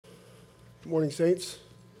Good morning, saints.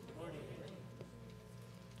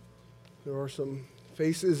 There are some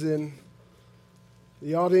faces in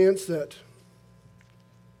the audience that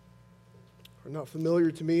are not familiar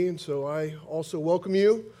to me, and so I also welcome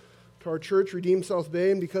you to our church, Redeemed South Bay.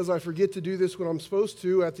 And because I forget to do this when I'm supposed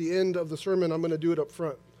to, at the end of the sermon, I'm going to do it up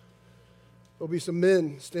front. There'll be some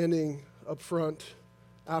men standing up front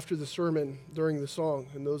after the sermon during the song,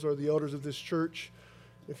 and those are the elders of this church.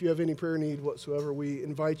 If you have any prayer need whatsoever, we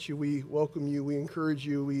invite you, we welcome you, we encourage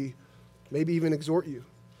you, we maybe even exhort you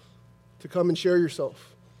to come and share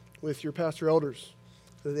yourself with your pastor elders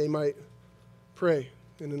so that they might pray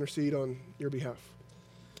and intercede on your behalf.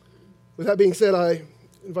 With that being said, I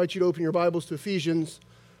invite you to open your Bibles to Ephesians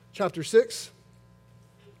chapter 6.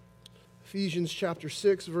 Ephesians chapter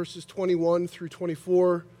 6, verses 21 through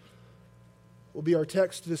 24 will be our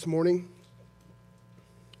text this morning.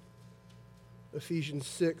 Ephesians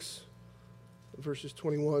 6, verses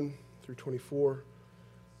 21 through 24.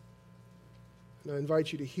 And I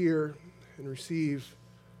invite you to hear and receive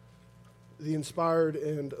the inspired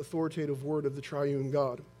and authoritative word of the triune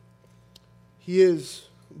God. He is,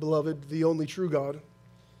 beloved, the only true God,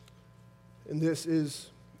 and this is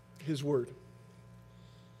his word.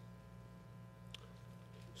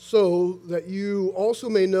 So that you also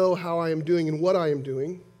may know how I am doing and what I am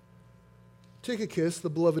doing, Tychicus, the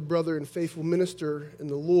beloved brother and faithful minister in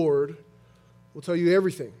the Lord, will tell you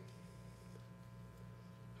everything.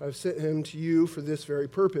 I've sent him to you for this very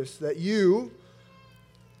purpose, that you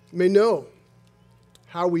may know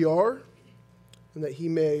how we are, and that he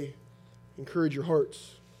may encourage your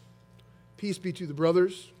hearts. Peace be to the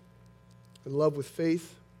brothers, and love with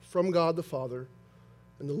faith from God the Father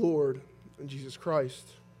and the Lord and Jesus Christ.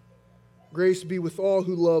 Grace be with all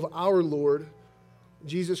who love our Lord,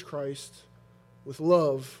 Jesus Christ, with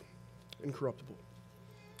love incorruptible.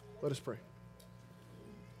 Let us pray.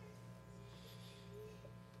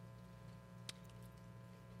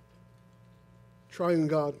 Triune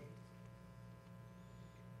God,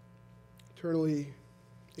 eternally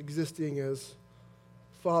existing as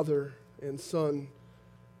Father and Son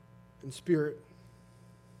and Spirit,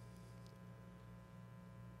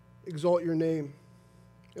 exalt your name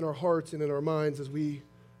in our hearts and in our minds as we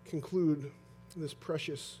conclude this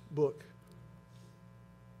precious book.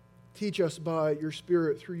 Teach us by your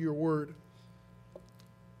Spirit through your word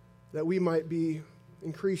that we might be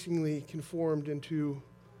increasingly conformed into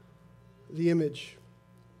the image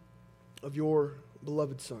of your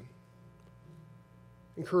beloved Son.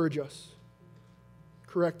 Encourage us,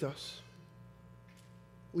 correct us,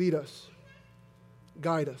 lead us,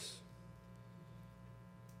 guide us,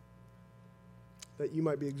 that you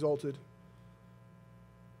might be exalted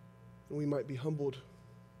and we might be humbled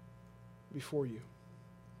before you,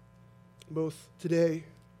 both today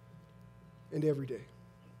and every day.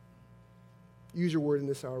 Use your word in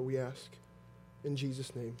this hour, we ask. In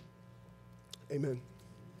Jesus' name, amen.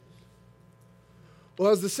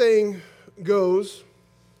 Well, as the saying goes,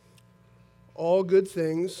 all good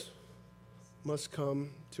things must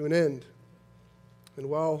come to an end. And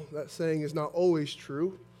while that saying is not always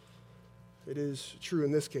true, it is true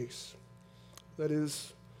in this case. That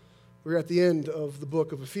is, we're at the end of the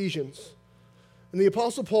book of Ephesians. And the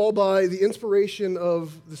Apostle Paul, by the inspiration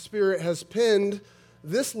of the Spirit, has penned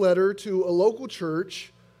this letter to a local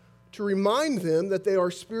church to remind them that they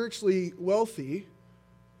are spiritually wealthy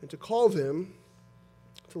and to call them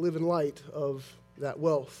to live in light of that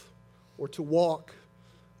wealth or to walk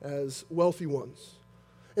as wealthy ones.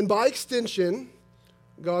 And by extension,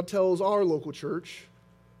 God tells our local church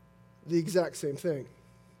the exact same thing.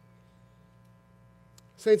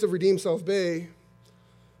 Saints of Redeemed South Bay,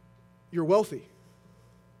 you're wealthy.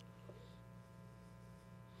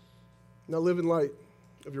 Now live in light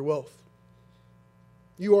of your wealth.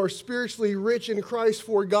 You are spiritually rich in Christ,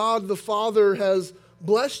 for God the Father has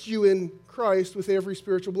blessed you in Christ with every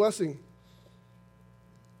spiritual blessing.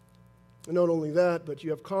 And not only that, but you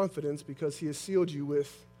have confidence because he has sealed you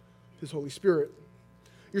with his Holy Spirit.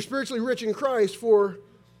 You're spiritually rich in Christ, for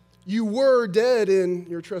you were dead in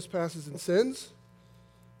your trespasses and sins,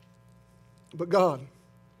 but God,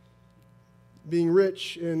 being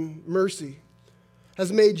rich in mercy,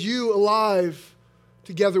 has made you alive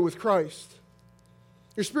together with Christ.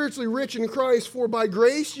 You're spiritually rich in Christ, for by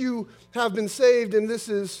grace you have been saved, and this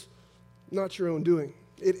is not your own doing.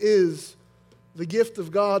 It is the gift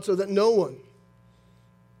of God so that no one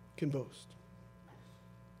can boast.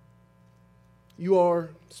 You are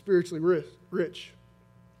spiritually rich,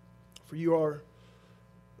 for you are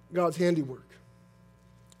God's handiwork,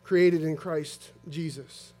 created in Christ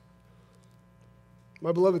Jesus.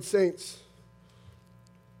 My beloved saints,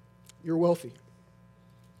 you're wealthy.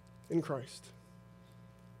 in Christ.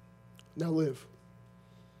 Now live.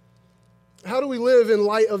 How do we live in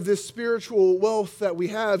light of this spiritual wealth that we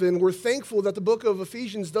have? And we're thankful that the book of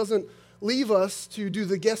Ephesians doesn't leave us to do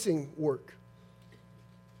the guessing work.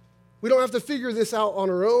 We don't have to figure this out on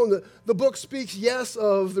our own. The book speaks, yes,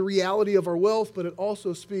 of the reality of our wealth, but it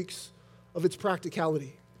also speaks of its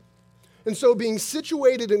practicality. And so, being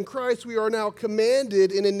situated in Christ, we are now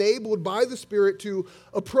commanded and enabled by the Spirit to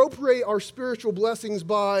appropriate our spiritual blessings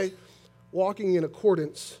by walking in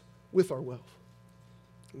accordance with our wealth.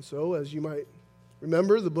 And so, as you might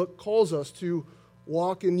remember, the book calls us to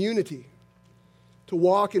walk in unity, to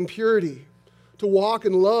walk in purity, to walk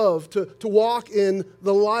in love, to walk in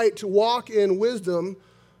the light, to walk in wisdom,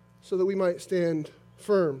 so that we might stand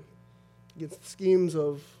firm against the schemes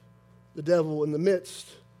of the devil in the midst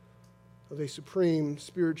of a supreme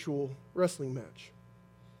spiritual wrestling match.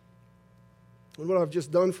 And what I've just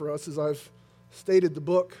done for us is I've stated the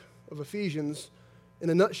book of Ephesians in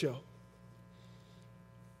a nutshell,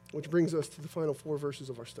 which brings us to the final 4 verses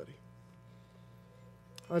of our study.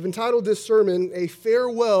 I've entitled this sermon, A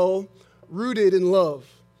Farewell Rooted in Love.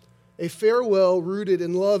 A farewell rooted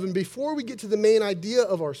in love. And before we get to the main idea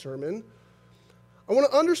of our sermon, I want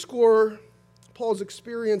to underscore Paul's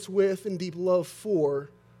experience with and deep love for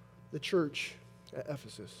the church at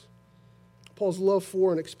Ephesus. Paul's love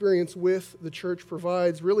for and experience with the church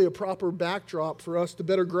provides really a proper backdrop for us to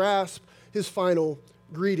better grasp his final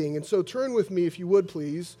greeting. And so turn with me, if you would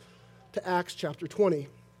please, to Acts chapter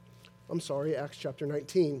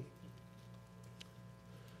 19.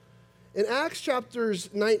 In Acts chapters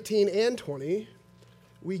 19 and 20,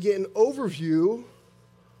 we get an overview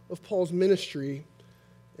of Paul's ministry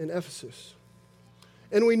in Ephesus.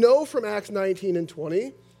 And we know from Acts 19 and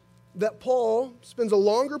 20 that Paul spends a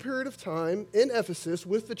longer period of time in Ephesus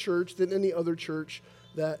with the church than any other church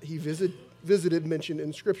that he visited mentioned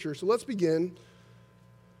in Scripture. So let's begin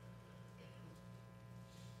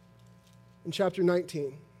in chapter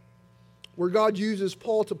 19, where God uses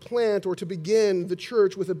Paul to plant or to begin the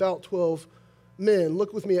church with about 12 men.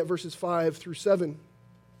 Look with me at verses 5 through 7.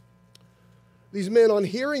 These men, on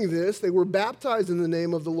hearing this, they were baptized in the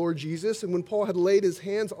name of the Lord Jesus, and when Paul had laid his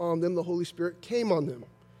hands on them, the Holy Spirit came on them,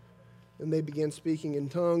 and they began speaking in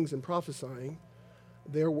tongues and prophesying.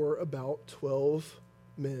 There were about 12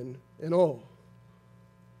 men in all.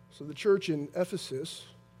 So the church in Ephesus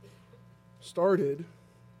started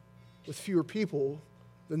with fewer people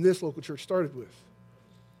than this local church started with.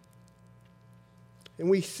 And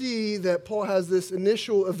we see that Paul has this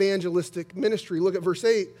initial evangelistic ministry. Look at verse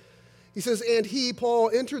 8. He says, and he, Paul,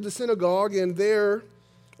 entered the synagogue and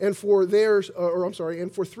for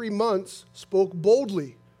 3 months spoke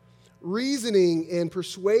boldly, reasoning and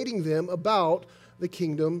persuading them about the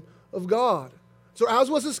kingdom of God. So as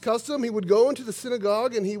was his custom, he would go into the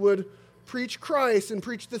synagogue and he would preach Christ and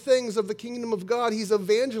preach the things of the kingdom of God. He's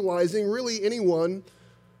evangelizing really anyone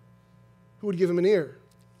who would give him an ear.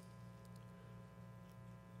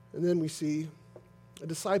 And then we see a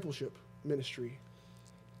discipleship ministry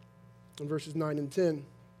in verses 9 and 10.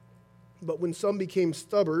 But when some became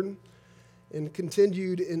stubborn and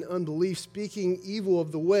continued in unbelief, speaking evil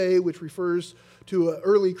of the way, which refers to an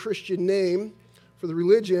early Christian name for the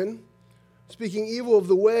religion, speaking evil of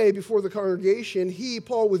the way before the congregation, he,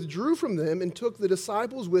 Paul, withdrew from them and took the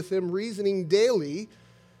disciples with him, reasoning daily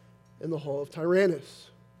in the hall of Tyrannus.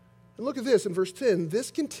 And look at this in verse 10.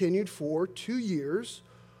 This continued for 2 years,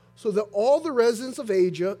 so that all the residents of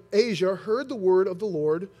Asia heard the word of the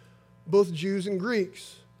Lord, both Jews and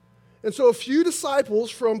Greeks. And so a few disciples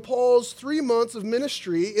from Paul's 3 months of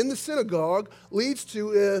ministry in the synagogue leads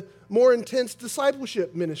to a more intense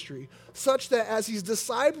discipleship ministry, such that as he's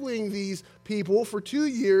discipling these people for 2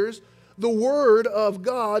 years, the word of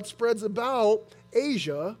God spreads about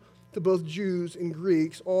Asia to both Jews and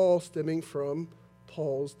Greeks, all stemming from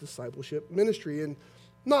Paul's discipleship ministry. And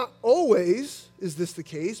not always is this the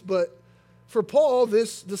case, but for Paul,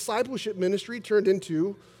 this discipleship ministry turned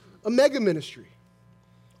into a mega ministry.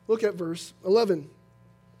 Look at verse 11.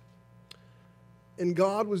 And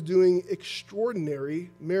God was doing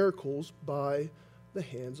extraordinary miracles by the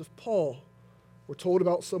hands of Paul. We're told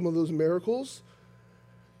about some of those miracles.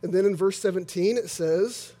 And then in verse 17 it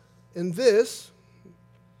says, and this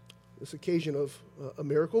occasion of a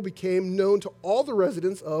miracle became known to all the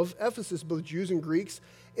residents of Ephesus, both Jews and Greeks,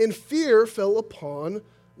 and fear fell upon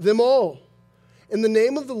them all. And the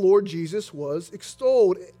name of the Lord Jesus was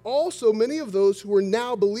extolled. Also, many of those who were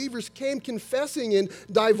now believers came confessing and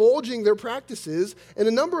divulging their practices, and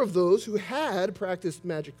a number of those who had practiced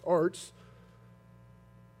magic arts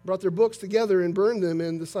brought their books together and burned them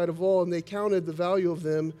in the sight of all, and they counted the value of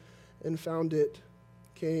them and found it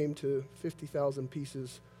came to 50,000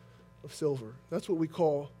 pieces of silver. That's what we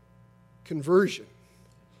call conversion.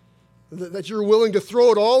 That you're willing to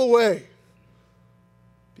throw it all away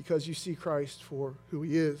because you see Christ for who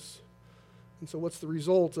he is. And so what's the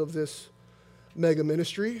result of this mega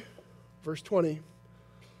ministry? Verse 20,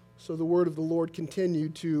 so the word of the Lord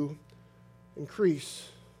continued to increase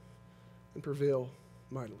and prevail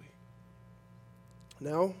mightily.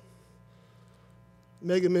 Now,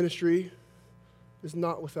 mega ministry is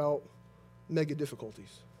not without mega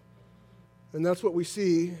difficulties. And that's what we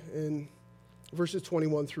see in verses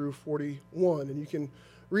 21 through 41. And you can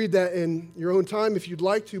read that in your own time if you'd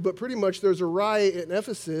like to, but pretty much there's a riot in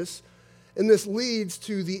Ephesus, and this leads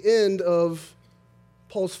to the end of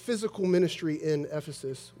Paul's physical ministry in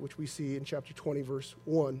Ephesus, which we see in chapter 20, verse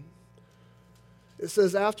 1. It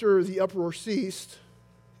says, after the uproar ceased,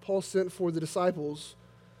 Paul sent for the disciples,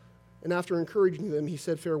 and after encouraging them, he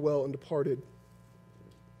said farewell and departed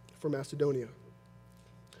for Macedonia.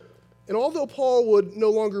 And although Paul would no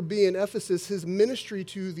longer be in Ephesus, his ministry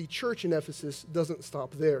to the church in Ephesus doesn't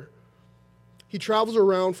stop there. He travels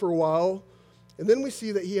around for a while, and then we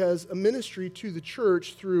see that he has a ministry to the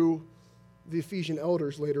church through the Ephesian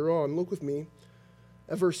elders later on. Look with me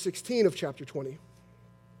at verse 16 of chapter 20.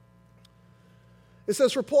 It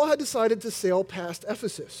says, for Paul had decided to sail past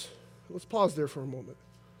Ephesus. Let's pause there for a moment.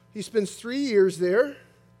 He spends 3 years there.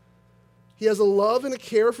 He has a love and a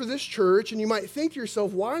care for this church, and you might think to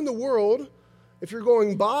yourself, why in the world, if you're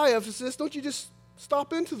going by Ephesus, don't you just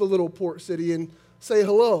stop into the little port city and say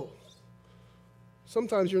hello?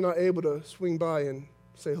 Sometimes you're not able to swing by and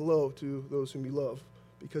say hello to those whom you love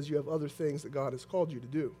because you have other things that God has called you to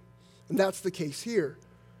do. And that's the case here.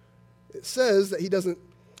 It says that he doesn't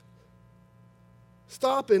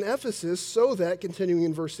stop in Ephesus so that, continuing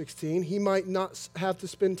in verse 16, he might not have to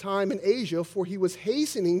spend time in Asia, for he was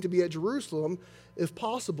hastening to be at Jerusalem, if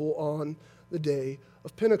possible, on the day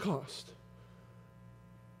of Pentecost.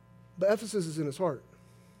 But Ephesus is in his heart.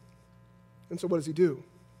 And so what does he do?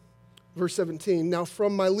 Verse 17, now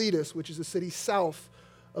from Miletus, which is a city south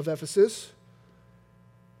of Ephesus,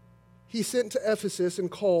 he sent to Ephesus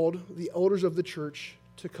and called the elders of the church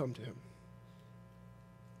to come to him.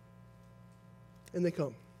 And they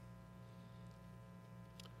come.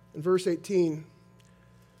 And verse 18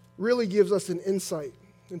 really gives us an insight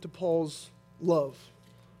into Paul's love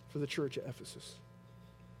for the church at Ephesus.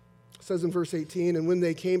 It says in verse 18, and when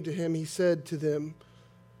they came to him, he said to them,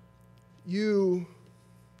 you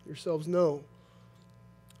yourselves know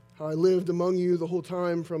how I lived among you the whole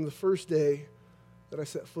time from the first day that I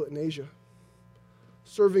set foot in Asia,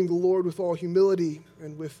 serving the Lord with all humility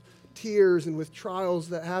and with tears and with trials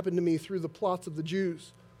that happened to me through the plots of the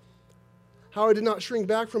Jews. How I did not shrink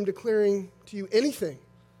back from declaring to you anything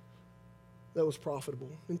that was profitable,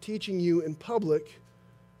 and teaching you in public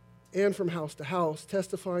and from house to house,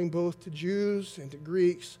 testifying both to Jews and to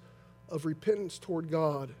Greeks of repentance toward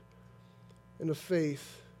God and of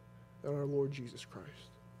faith in our Lord Jesus Christ.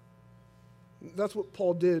 That's what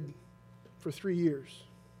Paul did for 3 years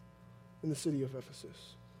in the city of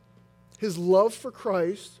Ephesus. His love for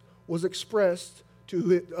Christ was expressed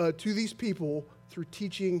to these people through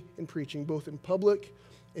teaching and preaching, both in public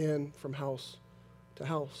and from house to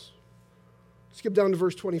house. Skip down to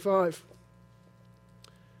verse 25.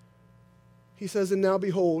 He says, and now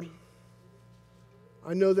behold,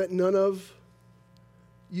 I know that none of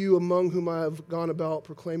you among whom I have gone about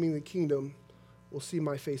proclaiming the kingdom will see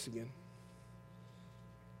my face again.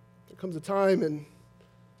 There comes a time in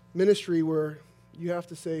ministry where you have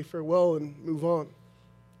to say farewell and move on.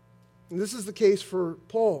 And this is the case for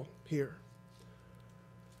Paul here.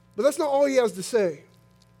 But that's not all he has to say.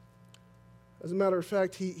 As a matter of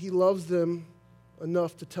fact, he loves them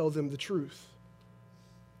enough to tell them the truth.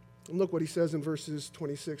 And look what he says in verses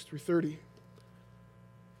 26 through 30.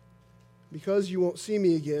 Because you won't see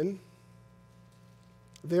me again,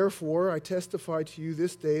 therefore I testify to you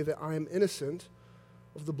this day that I am innocent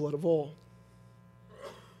of the blood of all.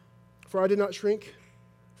 For I did not shrink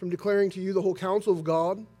from declaring to you the whole counsel of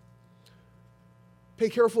God. Pay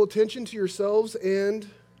careful attention to yourselves and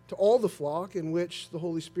to all the flock in which the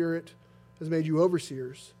Holy Spirit has made you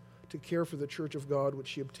overseers to care for the church of God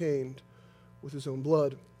which he obtained with his own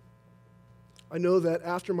blood. I know that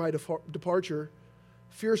after my departure,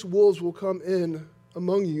 fierce wolves will come in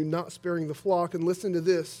among you, not sparing the flock. And listen to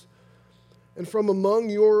this. And from among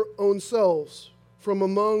your own selves, from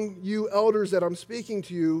among you elders that I'm speaking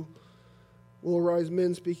to you, will arise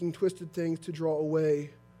men speaking twisted things to draw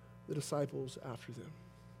away the disciples after them.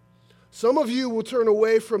 Some of you will turn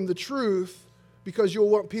away from the truth because you'll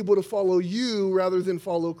want people to follow you rather than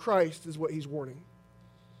follow Christ, is what he's warning.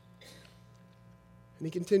 And he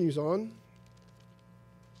continues on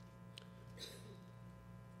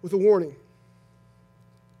with a warning.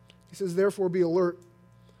 He says, therefore be alert,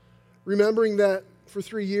 remembering that for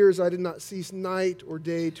 3 years I did not cease night or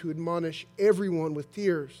day to admonish everyone with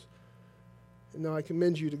tears. And now I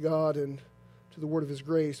commend you to God and to the word of his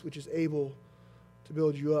grace, which is able to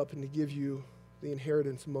build you up and to give you the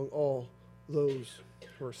inheritance among all those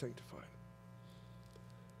who are sanctified.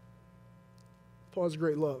 Paul has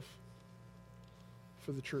great love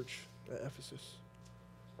for the church at Ephesus.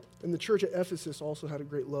 And the church at Ephesus also had a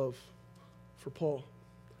great love for Paul.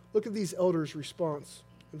 Look at these elders' response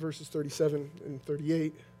in verses 37 and 38.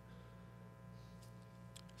 It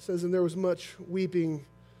says, and there was much weeping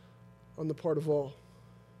on the part of all.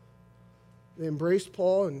 They embraced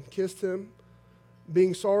Paul and kissed him,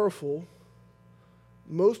 being sorrowful,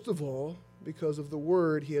 most of all because of the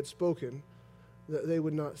word he had spoken, that they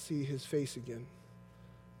would not see his face again.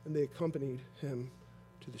 And they accompanied him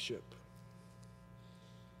to the ship.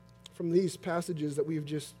 From these passages that we've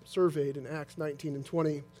just surveyed in Acts 19 and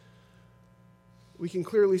 20, we can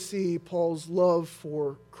clearly see Paul's love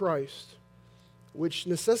for Christ, which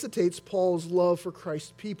necessitates Paul's love for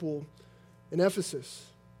Christ's people in Ephesus.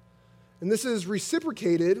 And this is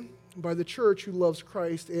reciprocated by the church who loves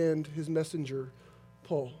Christ and his messenger,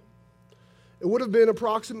 Paul. It would have been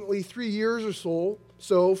approximately 3 years or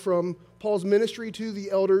so from Paul's ministry to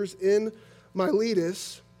the elders in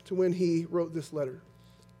Miletus to when he wrote this letter.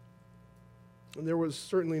 And there was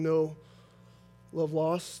certainly no love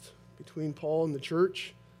lost between Paul and the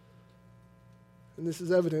church. And this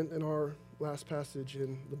is evident in our last passage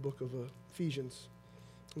in the book of Ephesians.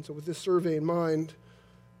 And so with this survey in mind,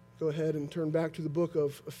 go ahead and turn back to the book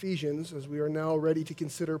of Ephesians as we are now ready to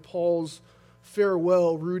consider Paul's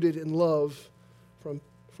farewell rooted in love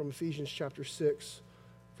from Ephesians chapter 6,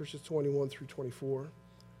 verses 21 through 24.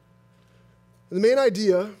 And the main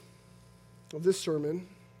idea of this sermon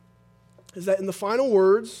is that in the final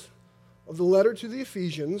words of the letter to the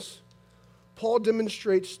Ephesians, Paul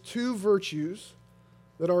demonstrates two virtues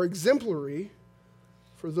that are exemplary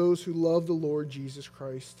for those who love the Lord Jesus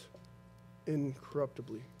Christ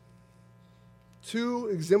incorruptibly. Two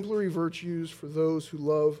exemplary virtues for those who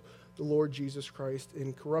love the Lord Jesus Christ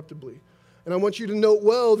incorruptibly. And I want you to note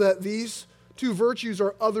well that these two virtues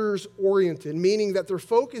are others-oriented, meaning that their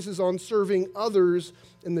focus is on serving others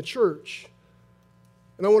in the church.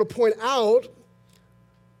 And I want to point out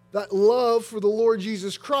that love for the Lord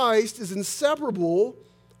Jesus Christ is inseparable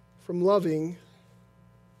from loving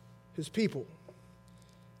his people.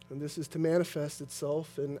 And this is to manifest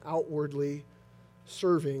itself in outwardly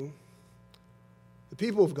serving the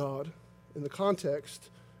people of God in the context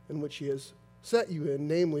in which he has set you in,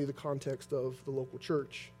 namely the context of the local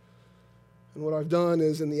church. And what I've done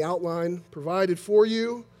is in the outline provided for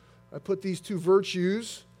you, I put these two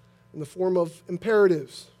virtues in the form of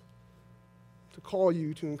imperatives to call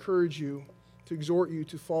you, to encourage you, to exhort you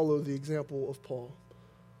to follow the example of Paul.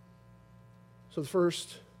 So the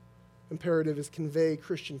first imperative is convey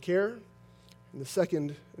Christian care, and the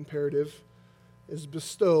second imperative is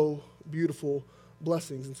bestow beautiful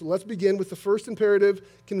blessings. And so let's begin with the first imperative,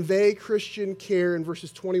 convey Christian care in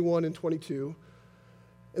verses 21 and 22.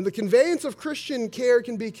 And the conveyance of Christian care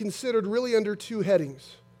can be considered really under two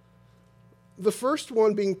headings. The first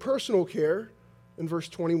one being personal care in verse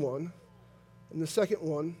 21, and the second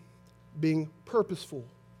one being purposeful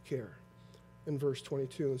care in verse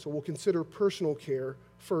 22. And so we'll consider personal care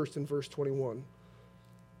first in verse 21.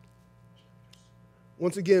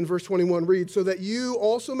 Once again, verse 21 reads, so that you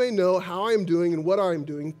also may know how I am doing and what I am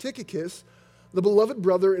doing. Tychicus, the beloved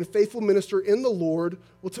brother and faithful minister in the Lord,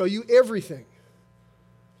 will tell you everything.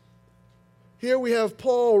 Here we have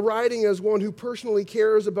Paul writing as one who personally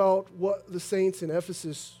cares about what the saints in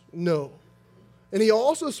Ephesus know. And he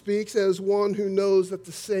also speaks as one who knows that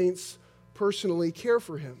the saints personally care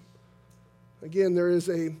for him. Again, there is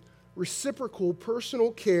a reciprocal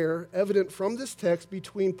personal care evident from this text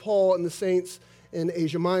between Paul and the saints in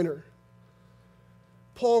Asia Minor.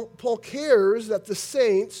 Paul cares that the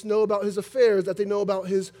saints know about his affairs, that they know about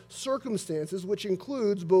his circumstances, which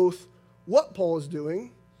includes both what Paul is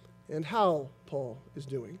doing and how Paul is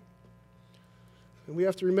doing. And we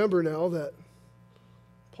have to remember now that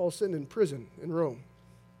Paul's sitting in prison in Rome.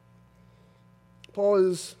 Paul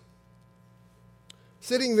is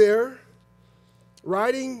sitting there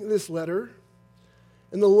writing this letter,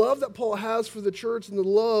 and the love that Paul has for the church and the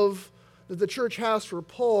love that the church has for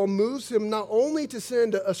Paul moves him not only to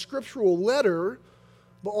send a scriptural letter,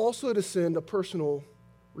 but also to send a personal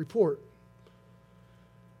report.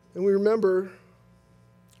 And we remember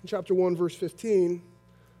in chapter 1, verse 15,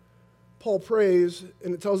 Paul prays,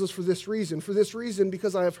 and it tells us for this reason. For this reason,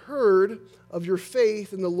 because I have heard of your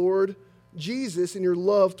faith in the Lord Jesus and your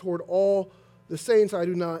love toward all the saints, I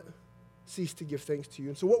do not cease to give thanks to you.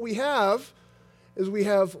 And so what we have is we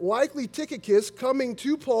have likely Tychicus coming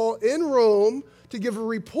to Paul in Rome to give a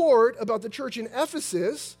report about the church in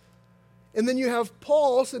Ephesus. And then you have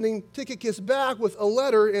Paul sending Tychicus back with a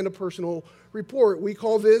letter and a personal report. We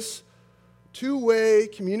call this two-way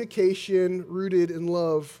communication rooted in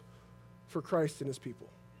love for Christ and his people.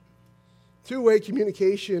 Two-way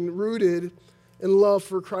communication rooted in love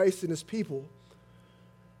for Christ and his people.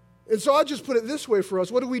 And so I'll just put it this way for us.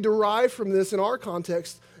 What do we derive from this in our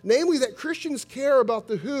context? Namely, that Christians care about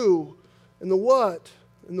the who and the what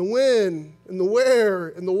and the when and the where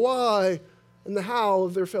and the why and the how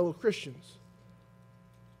of their fellow Christians.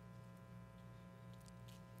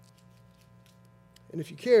 And if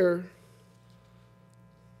you care,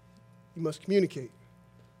 you must communicate.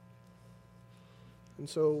 And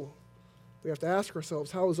so we have to ask ourselves,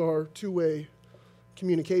 how is our two-way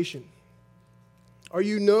communication? Are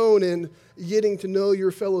you known and getting to know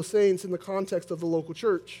your fellow saints in the context of the local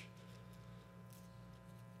church?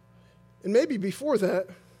 And maybe before that,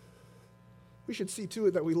 we should see to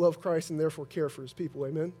it that we love Christ and therefore care for his people.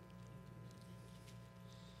 Amen?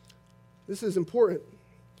 This is important.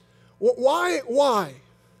 Why?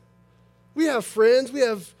 We have friends. We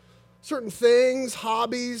have certain things,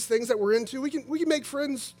 hobbies, things that we're into. We can make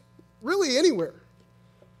friends really anywhere.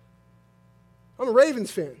 I'm a Ravens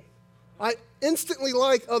fan. I instantly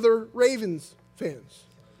like other Ravens fans.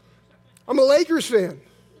 I'm a Lakers fan.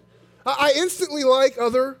 I instantly like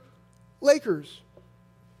other Laker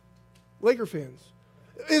fans.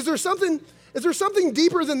 Is there something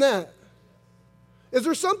deeper than that? Is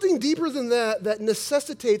there something deeper than that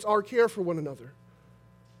necessitates our care for one another?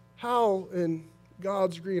 How in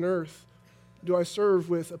God's green earth do I serve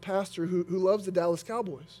with a pastor who loves the Dallas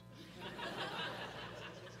Cowboys?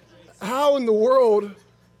 How in the world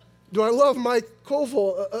do I love Mike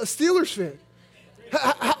Koval, a Steelers fan?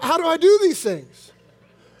 How do I do these things?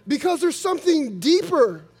 Because there's something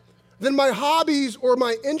deeper than my hobbies or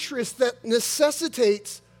my interests that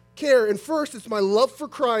necessitates care. And first, it's my love for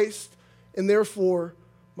Christ and therefore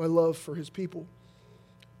my love for his people.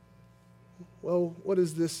 Well, what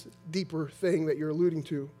is this deeper thing that you're alluding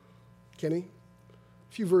to, Kenny?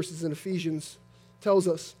 A few verses in Ephesians tells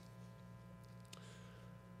us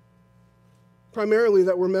primarily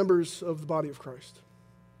that we're members of the body of Christ,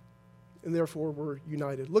 and therefore we're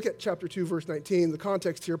united. Look at chapter 2, verse 19. The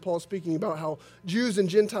context here, Paul's speaking about how Jews and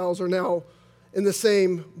Gentiles are now in the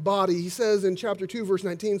same body. He says in chapter 2, verse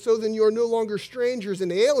 19, so then you are no longer strangers and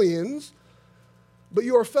aliens, but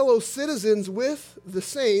you are fellow citizens with the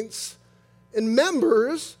saints and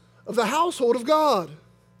members of the household of God.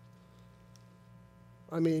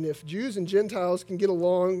 I mean, if Jews and Gentiles can get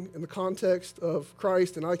along in the context of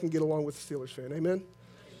Christ, then I can get along with the Steelers fan. Amen?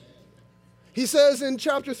 He says in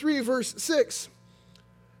chapter 3, verse 6,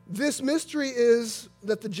 this mystery is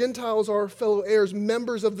that the Gentiles are fellow heirs,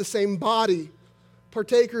 members of the same body,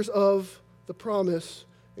 partakers of the promise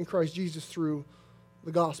in Christ Jesus through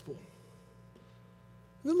the gospel.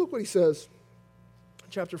 And then look what he says,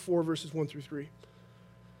 chapter 4, verses 1 through 3.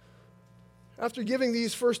 After giving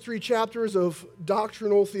these first three chapters of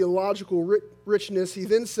doctrinal, theological richness, he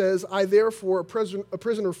then says, I therefore, a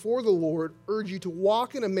prisoner for the Lord, urge you to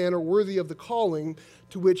walk in a manner worthy of the calling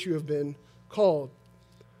to which you have been called,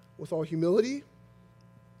 with all humility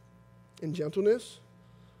and gentleness,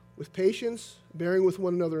 with patience, bearing with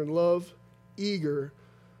one another in love, eager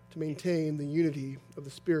to maintain the unity of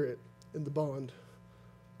the Spirit in the bond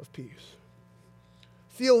of peace.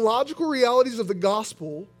 Theological realities of the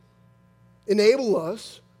gospel enable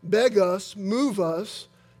us, beg us, move us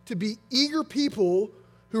to be eager people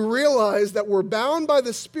who realize that we're bound by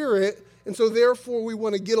the Spirit, and so therefore we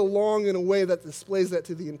want to get along in a way that displays that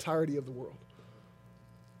to the entirety of the world.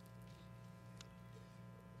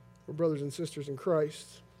 We're brothers and sisters in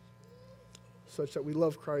Christ, such that we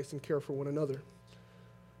love Christ and care for one another.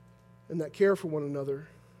 And that care for one another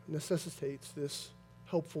necessitates this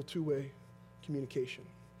helpful two-way communication.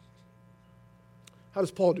 How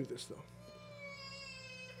does Paul do this, though?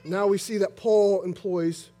 Now we see that Paul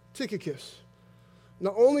employs Tychicus,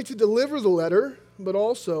 not only to deliver the letter, but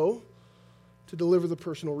also to deliver the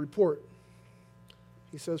personal report.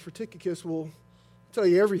 He says, for Tychicus will tell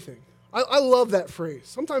you everything. I love that phrase.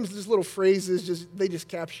 Sometimes these little phrases, they just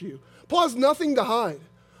capture you. Paul has nothing to hide.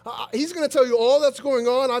 He's going to tell you all that's going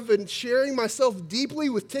on. I've been sharing myself deeply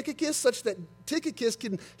with Tychicus such that Tychicus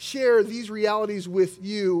can share these realities with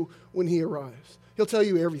you when he arrives. He'll tell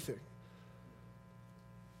you everything.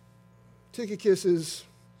 Tychicus is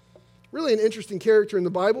really an interesting character in the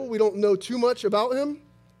Bible. We don't know too much about him,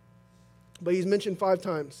 but he's mentioned 5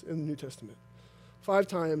 times in the New Testament. 5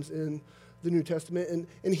 times in the New Testament.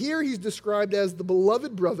 And here he's described as the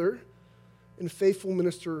beloved brother and faithful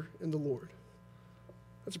minister in the Lord.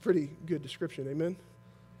 That's a pretty good description, amen?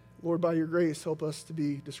 Lord, by your grace, help us to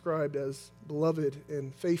be described as beloved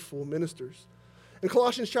and faithful ministers. In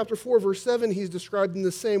Colossians chapter 4, verse 7, he's described in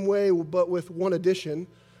the same way, but with one addition.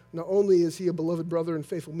 Not only is he a beloved brother and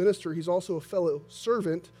faithful minister, he's also a fellow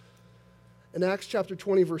servant. In Acts chapter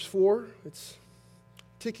 20, verse 4, it's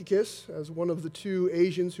Tychicus as one of the 2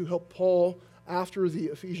 Asians who helped Paul after the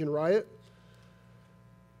Ephesian riot.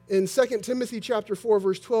 In 2 Timothy chapter 4,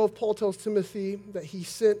 verse 12, Paul tells Timothy that he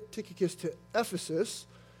sent Tychicus to Ephesus.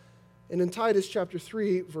 And in Titus chapter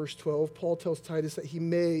 3, verse 12, Paul tells Titus that he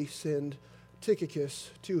may send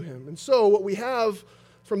Tychicus to him. And so what we have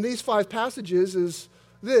from these 5 passages is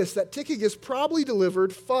this, that Tychicus probably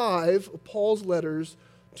delivered 5 of Paul's letters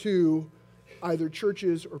to either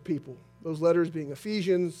churches or people. Those letters being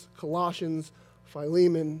Ephesians, Colossians,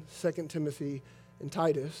 Philemon, 2 Timothy, and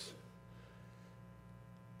Titus.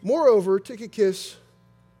 Moreover, Tychicus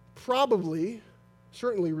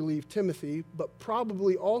certainly relieved Timothy, but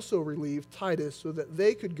probably also relieved Titus so that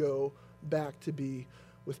they could go back to be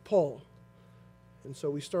with Paul. And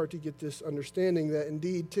so we start to get this understanding that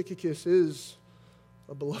indeed Tychicus is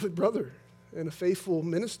a beloved brother and a faithful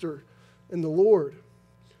minister in the Lord.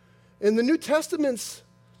 And the New Testament's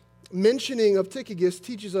mentioning of Tychicus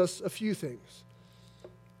teaches us a few things.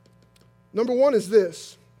 Number one is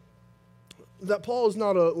this, that Paul is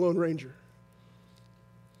not a lone ranger.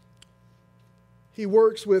 He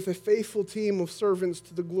works with a faithful team of servants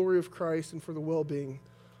to the glory of Christ and for the well-being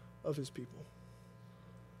of his people.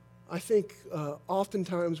 I think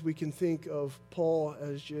oftentimes we can think of Paul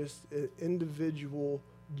as just an individual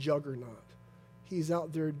juggernaut. He's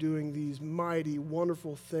out there doing these mighty,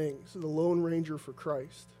 wonderful things, the Lone Ranger for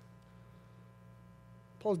Christ.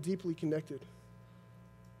 Paul's deeply connected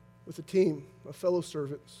with a team of fellow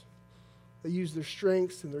servants. They use their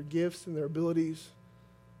strengths and their gifts and their abilities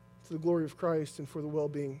to the glory of Christ and for the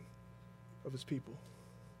well-being of his people.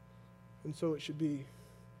 And so it should be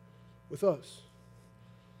with us,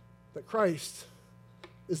 that Christ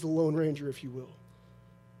is the Lone Ranger, if you will.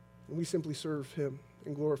 And we simply serve him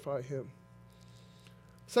and glorify him.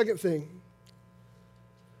 Second thing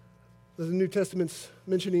that the New Testament's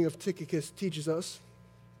mentioning of Tychicus teaches us,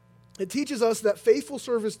 it teaches us that faithful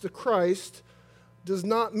service to Christ does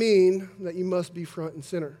not mean that you must be front and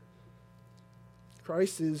center.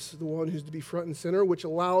 Christ is the one who's to be front and center, which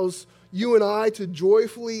allows you and I to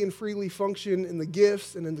joyfully and freely function in the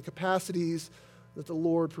gifts and in the capacities that the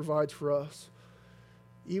Lord provides for us,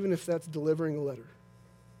 even if that's delivering a letter.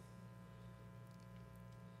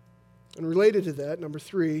 And related to that, number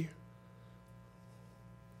 3,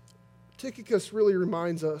 Tychicus really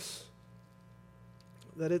reminds us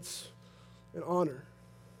that it's an honor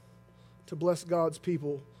to bless God's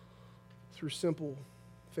people through simple,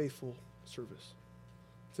 faithful service.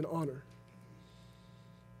 It's an honor.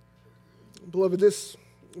 Beloved, this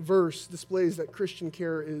verse displays that Christian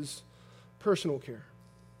care is personal care.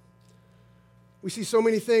 We see so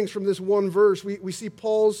many things from this one verse. We see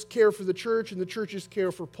Paul's care for the church and the church's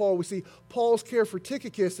care for Paul. We see Paul's care for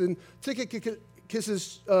Tychicus and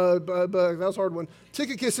Tychicus's, that was a hard one,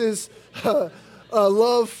 Tychicus's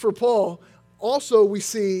love for Paul. Also, we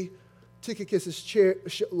see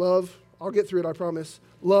Tychicus's love, I'll get through it, I promise,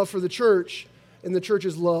 love for the church and the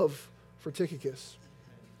church's love for Tychicus.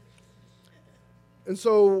 And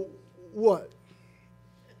so, what?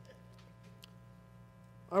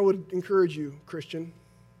 I would encourage you, Christian,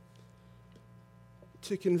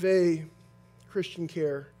 to convey Christian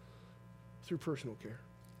care through personal care.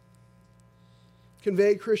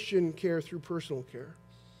 Convey Christian care through personal care.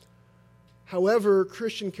 However,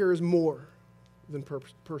 Christian care is more than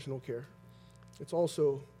personal care. It's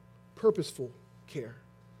also purposeful care.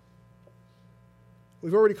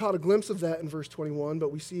 We've already caught a glimpse of that in verse 21,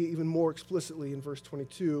 but we see it even more explicitly in verse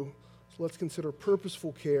 22. So let's consider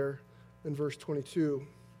purposeful care in verse 22.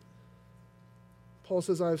 Paul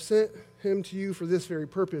says, I have sent him to you for this very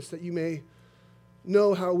purpose, that you may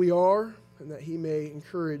know how we are and that he may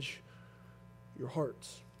encourage your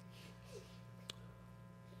hearts.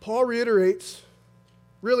 Paul reiterates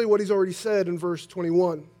really what he's already said in verse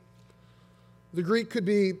 21. The Greek could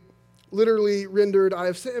be literally rendered, I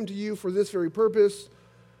have sent him to you for this very purpose,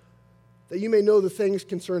 that you may know the things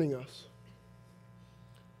concerning us.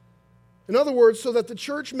 In other words, so that the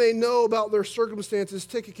church may know about their circumstances,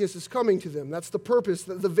 Tychicus is coming to them. That's the purpose,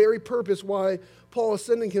 the very purpose why Paul is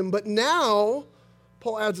sending him. But now,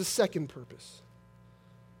 Paul adds a second purpose.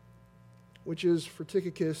 which is for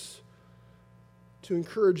Tychicus to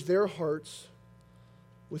encourage their hearts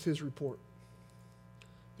with his report.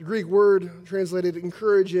 The Greek word translated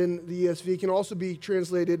encourage in the ESV can also be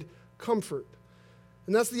translated comfort.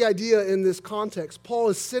 And that's the idea in this context. Paul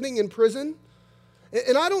is sitting in prison,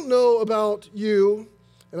 and I don't know about you,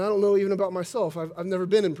 and I don't know even about myself. I've never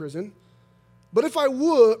been in prison. But if I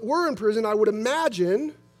were in prison, I would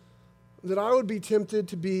imagine that I would be tempted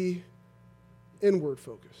to be inward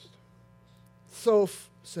focused,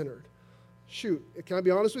 self-centered. Shoot, can I be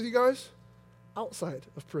honest with you guys? Outside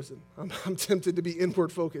of prison, I'm tempted to be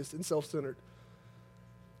inward focused and self-centered.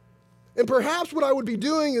 And perhaps what I would be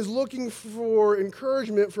doing is looking for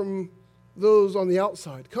encouragement from those on the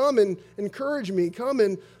outside. Come and encourage me. Come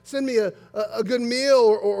and send me a good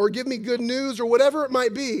meal or give me good news or whatever it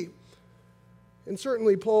might be. And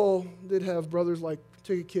certainly Paul did have brothers like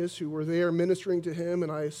Tychicus who were there ministering to him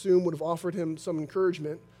and I assume would have offered him some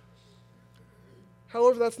encouragement.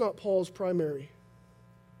 However, that's not Paul's primary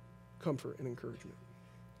comfort and encouragement.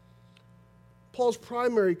 Paul's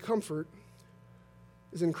primary comfort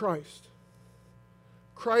is in Christ.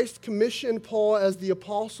 Christ commissioned Paul as the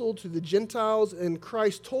apostle to the Gentiles, and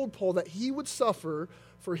Christ told Paul that he would suffer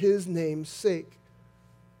for his name's sake.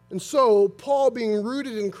 And so, Paul, being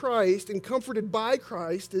rooted in Christ and comforted by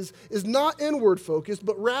Christ, is not inward focused,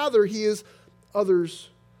 but rather he is others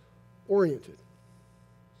oriented.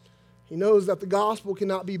 He knows that the gospel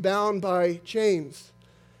cannot be bound by chains.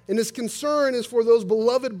 And his concern is for those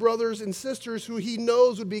beloved brothers and sisters who he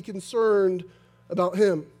knows would be concerned about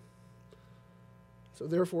him. So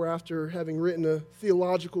therefore, after having written a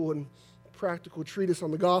theological and practical treatise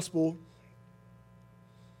on the gospel,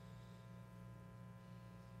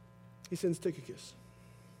 he sends Tychicus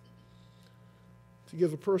to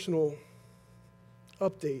give a personal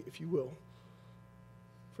update, if you will,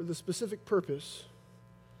 for the specific purpose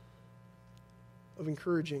of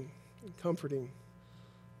encouraging and comforting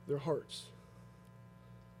their hearts.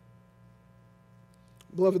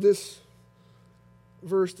 Beloved, this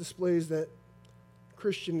verse displays that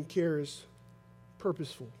Christian care is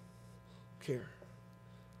purposeful care.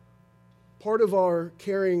 Part of our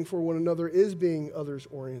caring for one another is being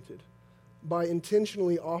others-oriented by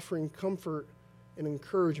intentionally offering comfort and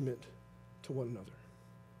encouragement to one another.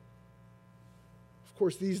 Of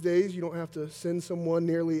course, these days, you don't have to send someone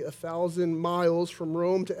nearly 1,000 miles from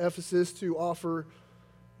Rome to Ephesus to offer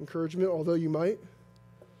encouragement, although you might.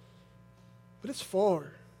 But it's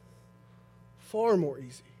far more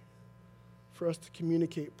easy for us to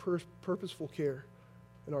communicate purposeful care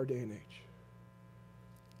in our day and age.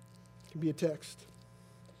 It can be a text.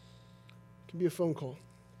 It can be a phone call.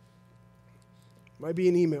 It might be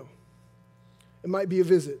an email. It might be a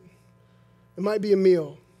visit. It might be a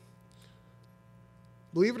meal.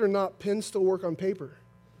 Believe it or not, pens still work on paper.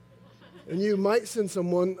 And you might send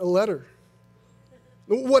someone a letter.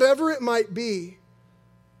 Whatever it might be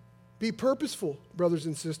purposeful, brothers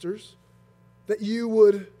and sisters, that you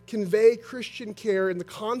would convey Christian care in the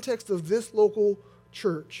context of this local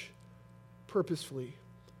church purposefully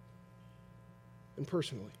and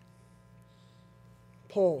personally.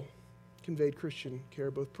 Paul conveyed Christian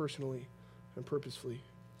care both personally and purposefully.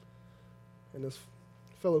 And as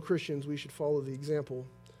fellow Christians, we should follow the example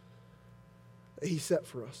that he set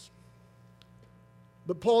for us.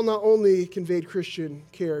 But Paul not only conveyed Christian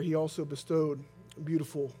care, he also bestowed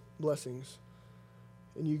beautiful blessings.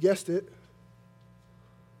 And you guessed it,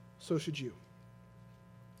 so should you.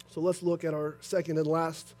 So let's look at our second and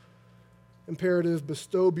last imperative,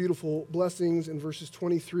 bestow beautiful blessings, in verses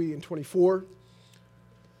 23 and 24.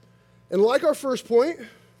 And like our first point,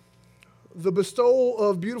 the bestowal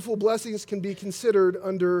of beautiful blessings can be considered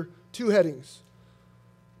under two headings.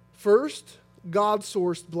 First,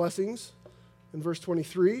 God-sourced blessings in verse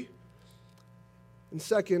 23. And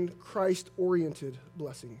second, Christ-oriented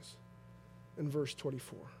blessings in verse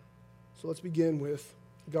 24. So let's begin with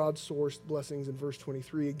God-sourced blessings in verse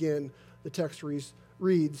 23. Again, the text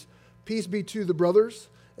reads, "Peace be to the brothers,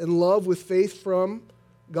 and love with faith from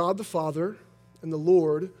God the Father and the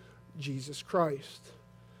Lord Jesus Christ."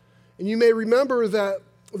 And you may remember that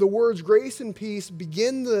the words grace and peace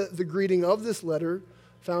begin the greeting of this letter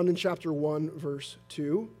found in chapter 1, verse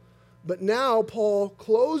 2. But now Paul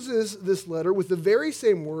closes this letter with the very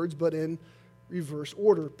same words, but in reverse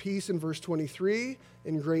order. Peace in verse 23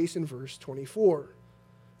 and grace in verse 24.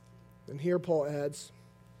 And here Paul adds,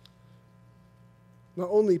 not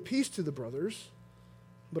only peace to the brothers,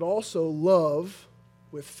 but also love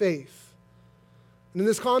with faith. And in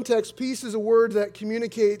this context, peace is a word that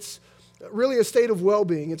communicates really a state of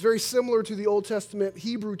well-being. It's very similar to the Old Testament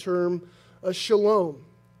Hebrew term, shalom.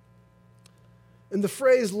 And the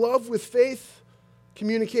phrase love with faith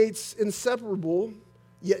communicates inseparable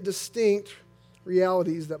yet distinct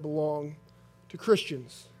realities that belong to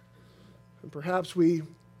Christians. And perhaps we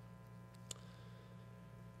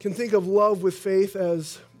can think of love with faith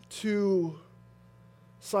as two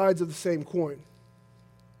sides of the same coin.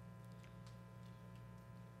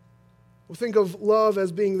 We'll think of love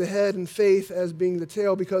as being the head and faith as being the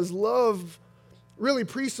tail, because love really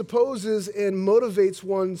presupposes and motivates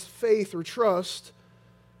one's faith or trust,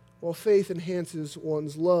 while faith enhances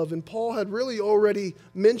one's love. And Paul had really already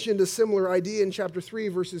mentioned a similar idea in chapter 3,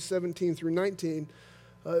 verses 17 through 19.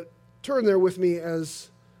 Turn there with me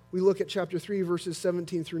as we look at chapter 3, verses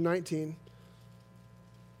 17 through 19.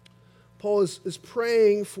 Paul is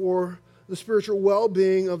praying for the spiritual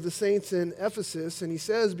well-being of the saints in Ephesus, and he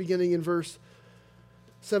says, beginning in verse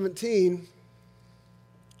 17,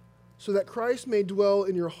 so that Christ may dwell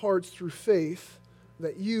in your hearts through faith,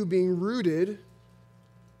 that you, being rooted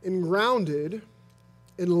and grounded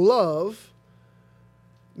in love,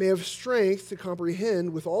 may have strength to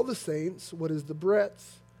comprehend with all the saints what is the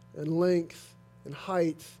breadth and length and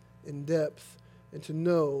height and depth, and to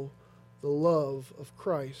know the love of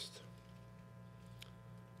Christ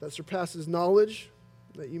that surpasses knowledge,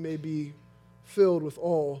 that you may be filled with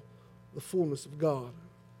all the fullness of God.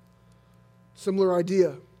 Similar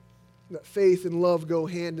idea, that faith and love go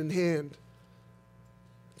hand in hand.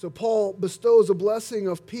 So Paul bestows a blessing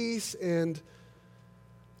of peace and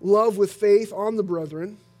love with faith on the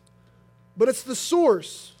brethren, but it's the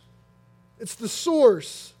source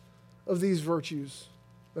of these virtues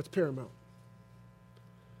that's paramount.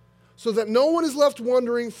 So that no one is left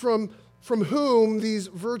wondering from whom these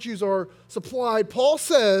virtues are supplied, Paul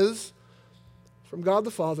says, from God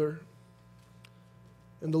the Father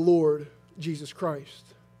and the Lord Jesus Christ.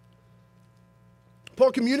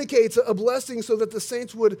 Paul communicates a blessing so that the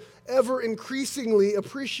saints would ever increasingly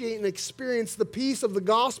appreciate and experience the peace of the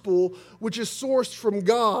gospel, which is sourced from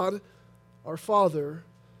God, our Father,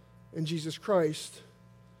 and Jesus Christ,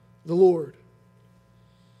 the Lord.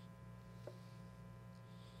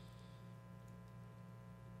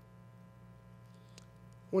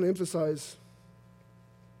 I want to emphasize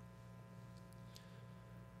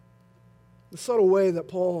the subtle way that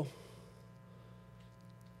Paul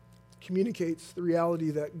communicates the reality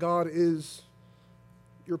that God is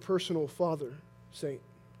your personal Father, saint.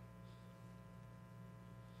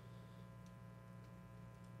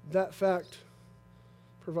 That fact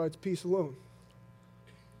provides peace alone.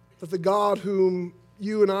 That the God whom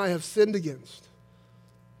you and I have sinned against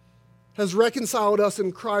has reconciled us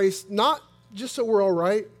in Christ, not just so we're all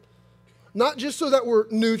right, not just so that we're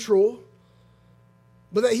neutral,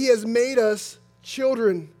 but that he has made us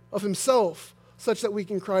children of himself, such that we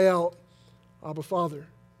can cry out, Abba, Father.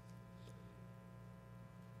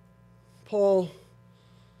 Paul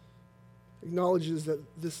acknowledges that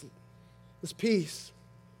this peace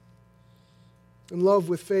and love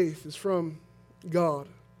with faith is from God.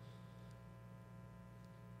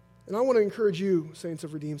 And I want to encourage you, saints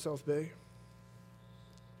of Redeemed South Bay,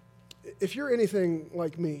 if you're anything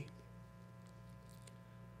like me,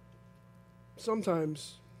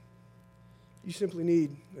 sometimes you simply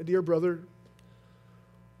need a dear brother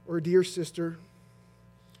or a dear sister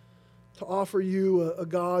to offer you a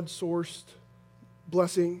God-sourced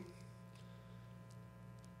blessing,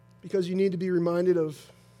 because you need to be reminded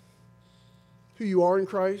of who you are in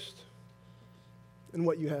Christ and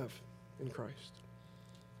what you have in Christ.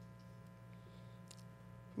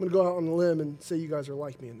 I'm going to go out on a limb and say you guys are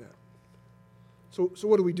like me in that. So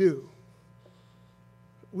what do?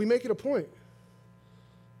 We make it a point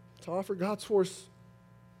to offer God-sourced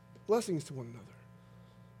blessings to one another.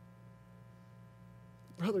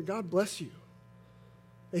 Brother, God bless you.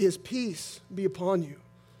 May his peace be upon you.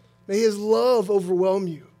 May his love overwhelm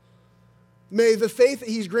you. May the faith that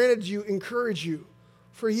he's granted you encourage you,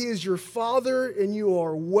 for he is your Father and you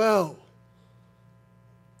are well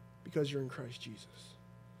because you're in Christ Jesus.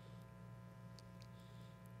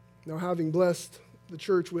 Now, having blessed the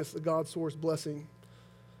church with the God-sourced blessing,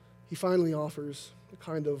 he finally offers the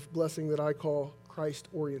kind of blessing that I call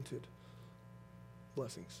Christ-oriented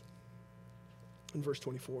blessings. In verse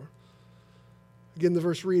 24. Again, the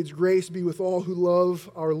verse reads, "Grace be with all who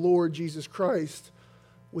love our Lord Jesus Christ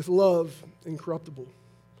with love incorruptible."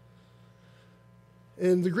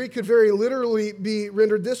 And the Greek could very literally be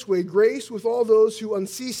rendered this way: grace with all those who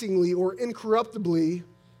unceasingly or incorruptibly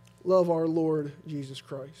love our Lord Jesus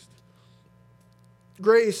Christ.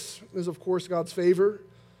 Grace is, of course, God's favor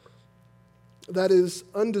that is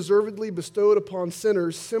undeservedly bestowed upon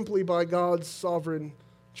sinners simply by God's sovereign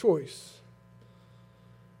choice.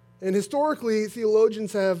 And historically,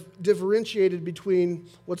 theologians have differentiated between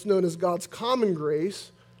what's known as God's common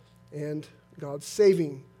grace and God's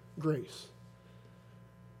saving grace.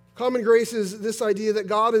 Common grace is this idea that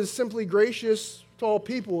God is simply gracious to all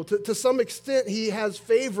people. To some extent, he has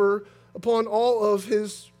favor upon all of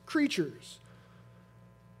his creatures.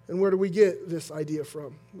 And where do we get this idea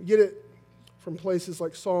from? We get it from places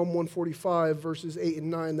like Psalm 145, verses 8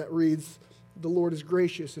 and 9, that reads, "The Lord is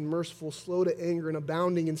gracious and merciful, slow to anger, and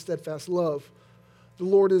abounding in steadfast love. The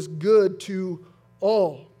Lord is good to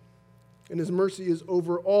all, and his mercy is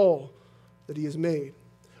over all that he has made."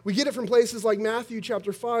 We get it from places like Matthew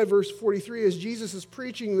chapter 5, verse 43. As Jesus is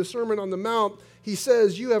preaching the Sermon on the Mount, he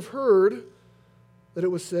says, "You have heard that it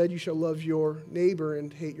was said, 'You shall love your neighbor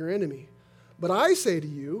and hate your enemy.' But I say to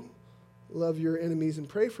you, love your enemies and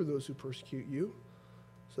pray for those who persecute you,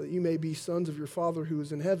 so that you may be sons of your Father who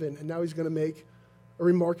is in heaven." And now he's going to make a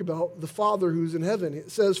remark about the Father who's in heaven. It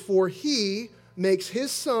says, "For he makes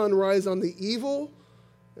his sun rise on the evil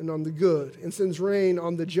and on the good, and sends rain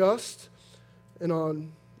on the just and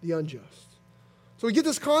on the unjust." So we get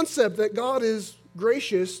this concept that God is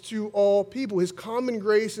gracious to all people. His common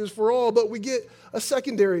grace is for all, but we get a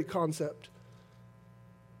secondary concept.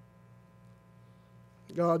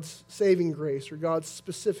 God's saving grace, or God's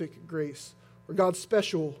specific grace, or God's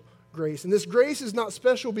special grace. And this grace is not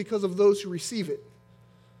special because of those who receive it.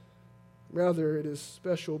 Rather, it is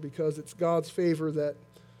special because it's God's favor that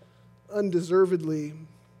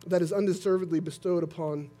is undeservedly bestowed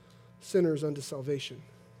upon sinners unto salvation.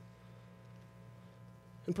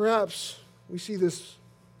 And perhaps we see this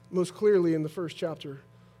most clearly in the first chapter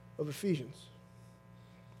of Ephesians.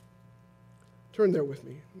 Turn there with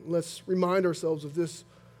me. Let's remind ourselves of this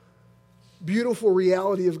beautiful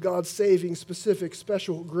reality of God's saving, specific,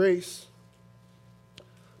 special grace.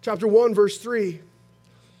 Chapter 1, verse 3.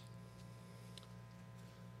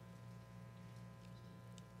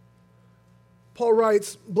 Paul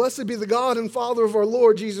writes, "Blessed be the God and Father of our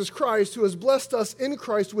Lord Jesus Christ, who has blessed us in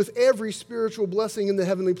Christ with every spiritual blessing in the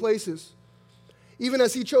heavenly places, even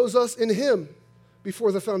as he chose us in him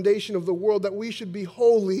before the foundation of the world, that we should be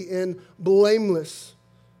holy and blameless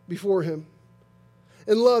before him.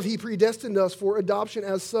 In love, he predestined us for adoption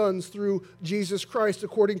as sons through Jesus Christ,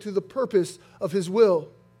 according to the purpose of his will,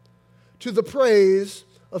 to the praise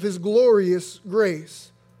of his glorious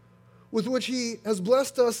grace, with which he has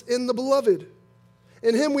blessed us in the beloved.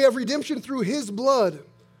 In him we have redemption through his blood,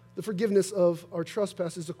 the forgiveness of our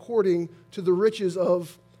trespasses, according to the riches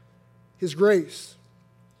of his grace,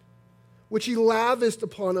 which he lavished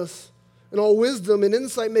upon us in all wisdom and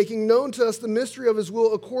insight, making known to us the mystery of his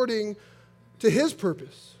will according to his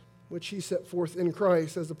purpose, which he set forth in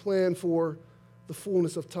Christ as a plan for the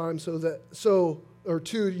fullness of time, to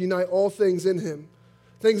unite all things in him,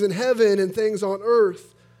 things in heaven and things on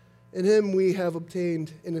earth. In him we have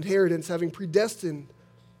obtained an inheritance, having been predestined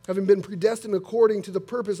according to the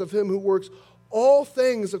purpose of him who works all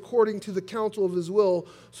things according to the counsel of his will,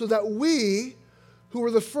 so that we, who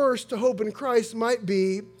were the first to hope in Christ, might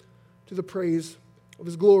be to the praise of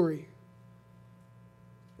his glory.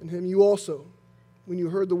 In him you also, when you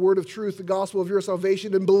heard the word of truth, the gospel of your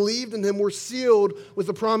salvation, and believed in him, were sealed with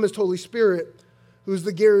the promised Holy Spirit, who is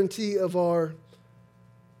the guarantee of our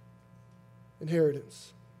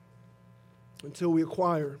inheritance, until we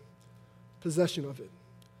acquire possession of it,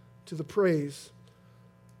 to the praise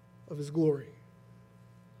of his glory.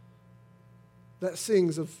 That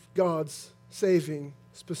sings of God's saving,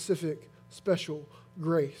 specific, special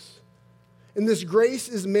grace. And this grace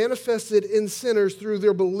is manifested in sinners through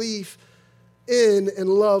their belief in and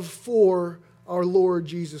love for our Lord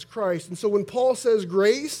Jesus Christ. And so when Paul says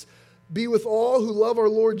grace be with all who love our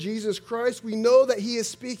Lord Jesus Christ, we know that he is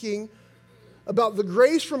speaking about the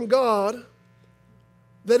grace from God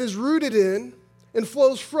that is rooted in and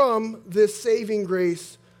flows from this saving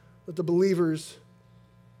grace that the believers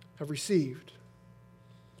have received.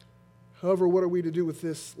 However, what are we to do with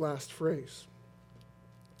this last phrase?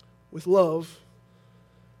 With love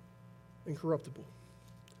incorruptible.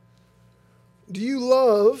 Do you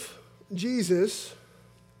love Jesus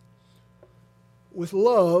with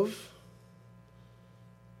love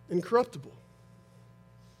incorruptible?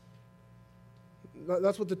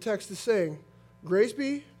 That's what the text is saying. Grace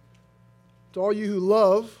be to all you who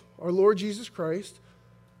love our Lord Jesus Christ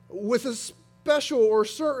with a special or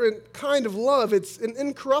certain kind of love. It's an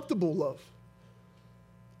incorruptible love.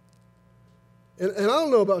 And I don't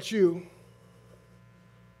know about you,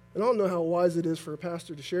 and I don't know how wise it is for a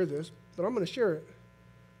pastor to share this, but I'm going to share it.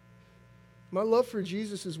 My love for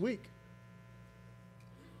Jesus is weak.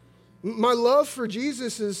 My love for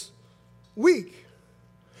Jesus is weak.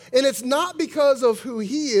 And it's not because of who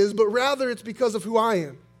he is, but rather it's because of who I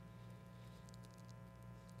am.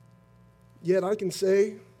 Yet I can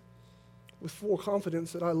say with full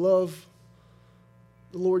confidence that I love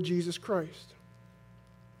the Lord Jesus Christ,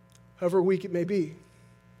 however weak it may be.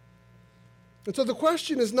 And so the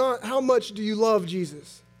question is not, how much do you love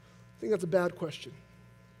Jesus? I think that's a bad question.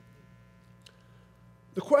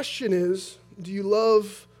 The question is, do you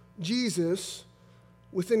love Jesus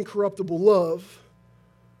with incorruptible love?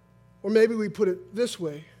 Or maybe we put it this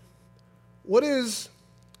way, what is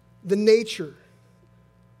the nature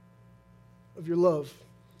of your love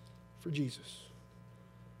for Jesus?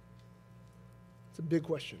 It's a big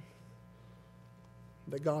question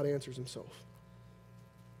that God answers himself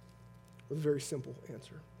with a very simple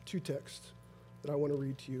answer. Two texts that I want to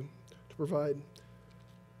read to you to provide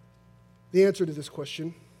the answer to this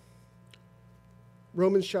question.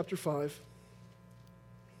 Romans chapter 5.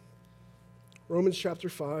 Romans chapter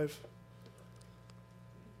 5,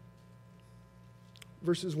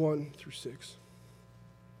 verses 1 through 6.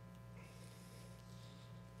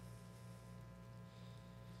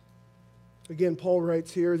 Again, Paul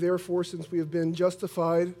writes here, therefore, since we have been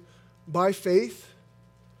justified by faith,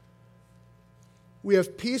 we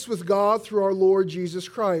have peace with God through our Lord Jesus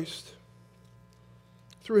Christ.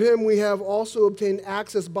 Through him we have also obtained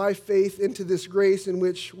access by faith into this grace in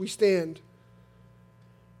which we stand.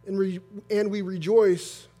 And we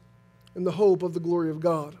rejoice in the hope of the glory of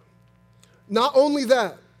God. Not only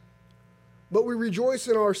that, but we rejoice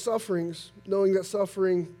in our sufferings, knowing that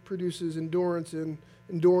suffering produces endurance, and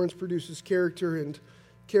endurance produces character, and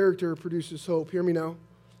character produces hope. Hear me now.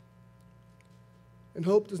 And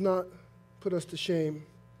hope does not put us to shame,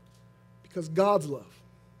 because God's love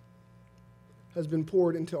has been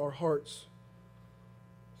poured into our hearts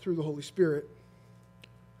through the Holy Spirit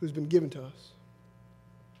who's been given to us.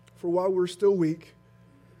 For while we're still weak,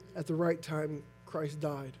 at the right time, Christ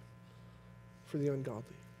died for the ungodly.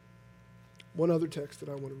 One other text that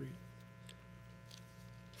I want to read.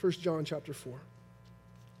 1 John chapter 4.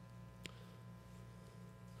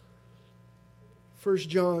 1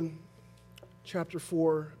 John chapter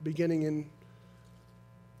 4, beginning in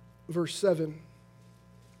verse 7.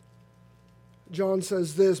 John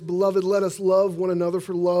says this, "Beloved, let us love one another,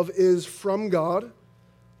 for love is from God.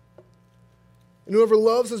 And whoever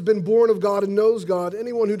loves has been born of God and knows God.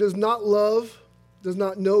 Anyone who does not love does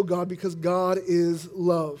not know God, because God is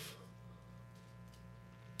love.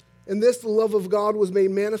 In this, the love of God was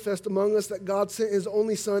made manifest among us, that God sent his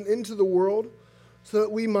only Son into the world so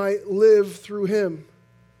that we might live through him.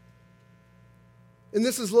 And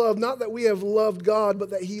this is love, not that we have loved God, but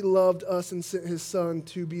that he loved us and sent his Son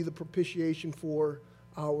to be the propitiation for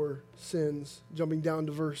our sins." Jumping down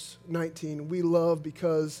to verse 19, we love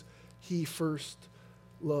because he first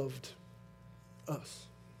loved us.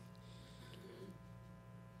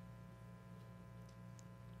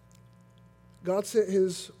 God sent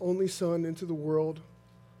his only Son into the world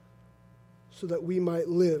so that we might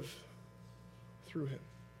live through him.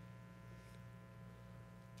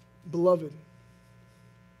 Beloved,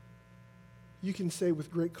 you can say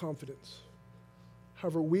with great confidence,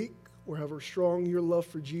 however weak or however strong your love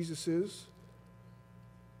for Jesus is,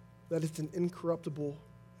 that it's an incorruptible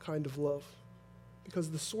kind of love,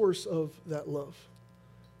 because the source of that love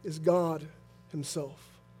is God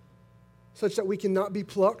himself, such that we cannot be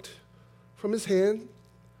plucked from his hand,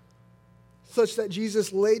 such that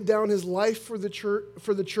Jesus laid down his life for the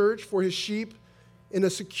church, for his sheep, in a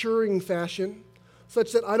securing fashion,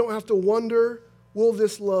 such that I don't have to wonder, will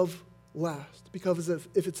this love last? Because if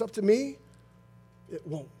it's up to me, it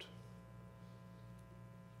won't.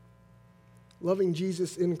 Loving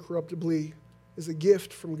Jesus incorruptibly is a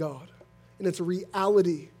gift from God, and it's a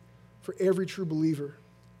reality for every true believer.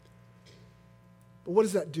 But what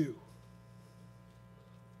does that do?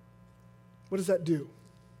 What does that do?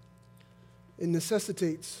 It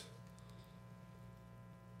necessitates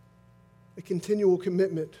a continual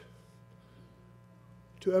commitment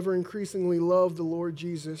to ever increasingly love the Lord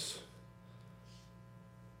Jesus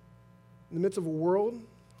in the midst of a world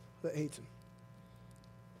that hates him.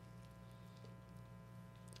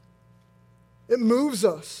 It moves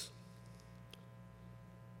us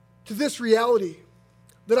to this reality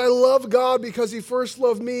that I love God because he first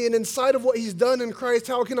loved me, and in sight of what he's done in Christ,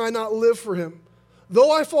 how can I not live for him? Though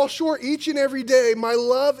I fall short each and every day, my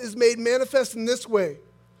love is made manifest in this way.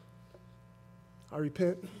 I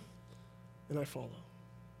repent and I follow.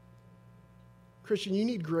 Christian, you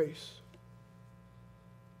need grace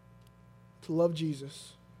to love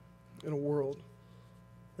Jesus in a world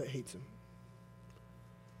that hates him.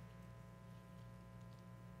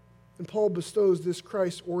 And Paul bestows this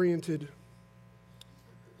Christ-oriented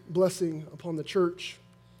blessing upon the church,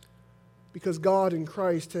 because God in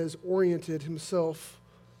Christ has oriented himself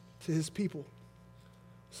to his people,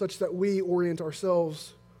 such that we orient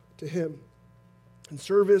ourselves to him in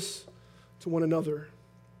service to one another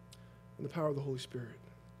in the power of the Holy Spirit.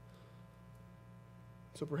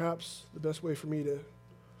 So perhaps the best way for me to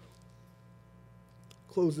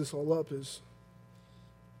close this all up is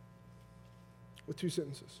with two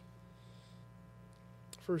sentences.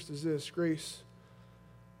 First is this: grace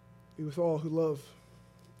be with all who love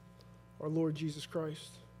our Lord Jesus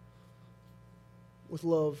Christ with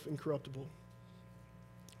love incorruptible.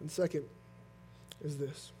 And second is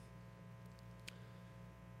this: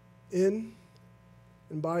 in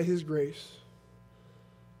and by his grace,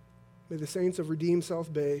 may the saints of Redeemed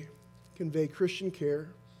South Bay convey Christian care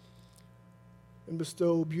and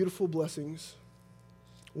bestow beautiful blessings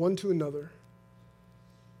one to another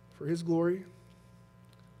for his glory,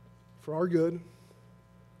 for our good,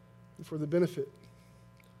 and for the benefit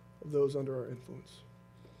of those under our influence.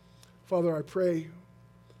 Father, I pray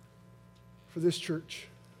for this church.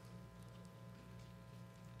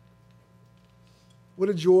 What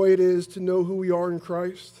a joy it is to know who we are in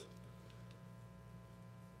Christ.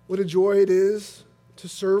 What a joy it is to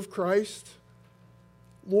serve Christ.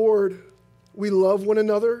 Lord, we love one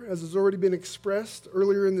another, as has already been expressed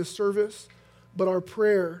earlier in this service, but our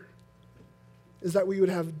prayer is that we would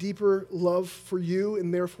have deeper love for you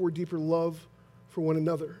and therefore deeper love for one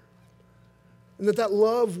another. And that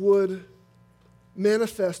love would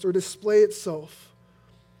manifest or display itself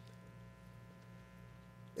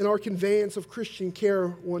in our conveyance of Christian care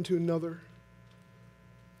one to another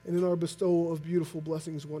and in our bestowal of beautiful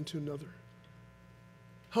blessings one to another.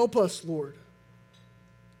 Help us, Lord,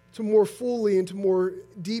 to more fully and to more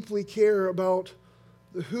deeply care about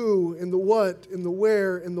the who and the what and the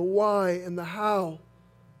where and the why and the how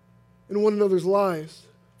in one another's lives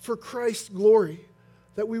for Christ's glory,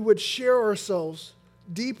 that we would share ourselves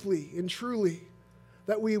deeply and truly,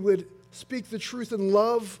 that we would speak the truth in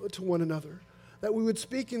love to one another, that we would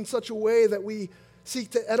speak in such a way that we seek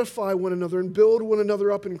to edify one another and build one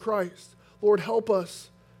another up in Christ. Lord, help us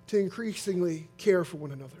to increasingly care for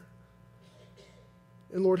one another.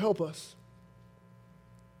 And Lord, help us.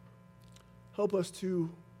 Help us to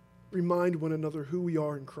remind one another who we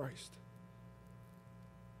are in Christ.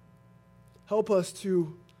 Help us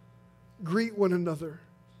to greet one another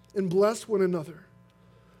and bless one another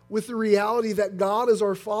with the reality that God is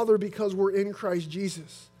our Father because we're in Christ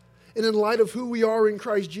Jesus. And in light of who we are in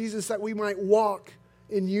Christ Jesus, that we might walk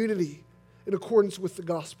in unity in accordance with the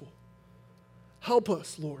gospel. Help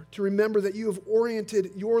us, Lord, to remember that you have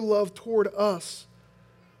oriented your love toward us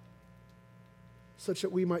such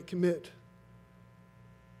that we might commit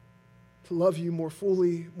to love you more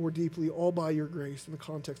fully, more deeply, all by your grace in the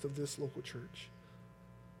context of this local church.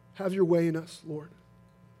 Have your way in us, Lord.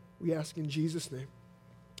 We ask in Jesus' name.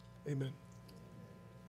 Amen.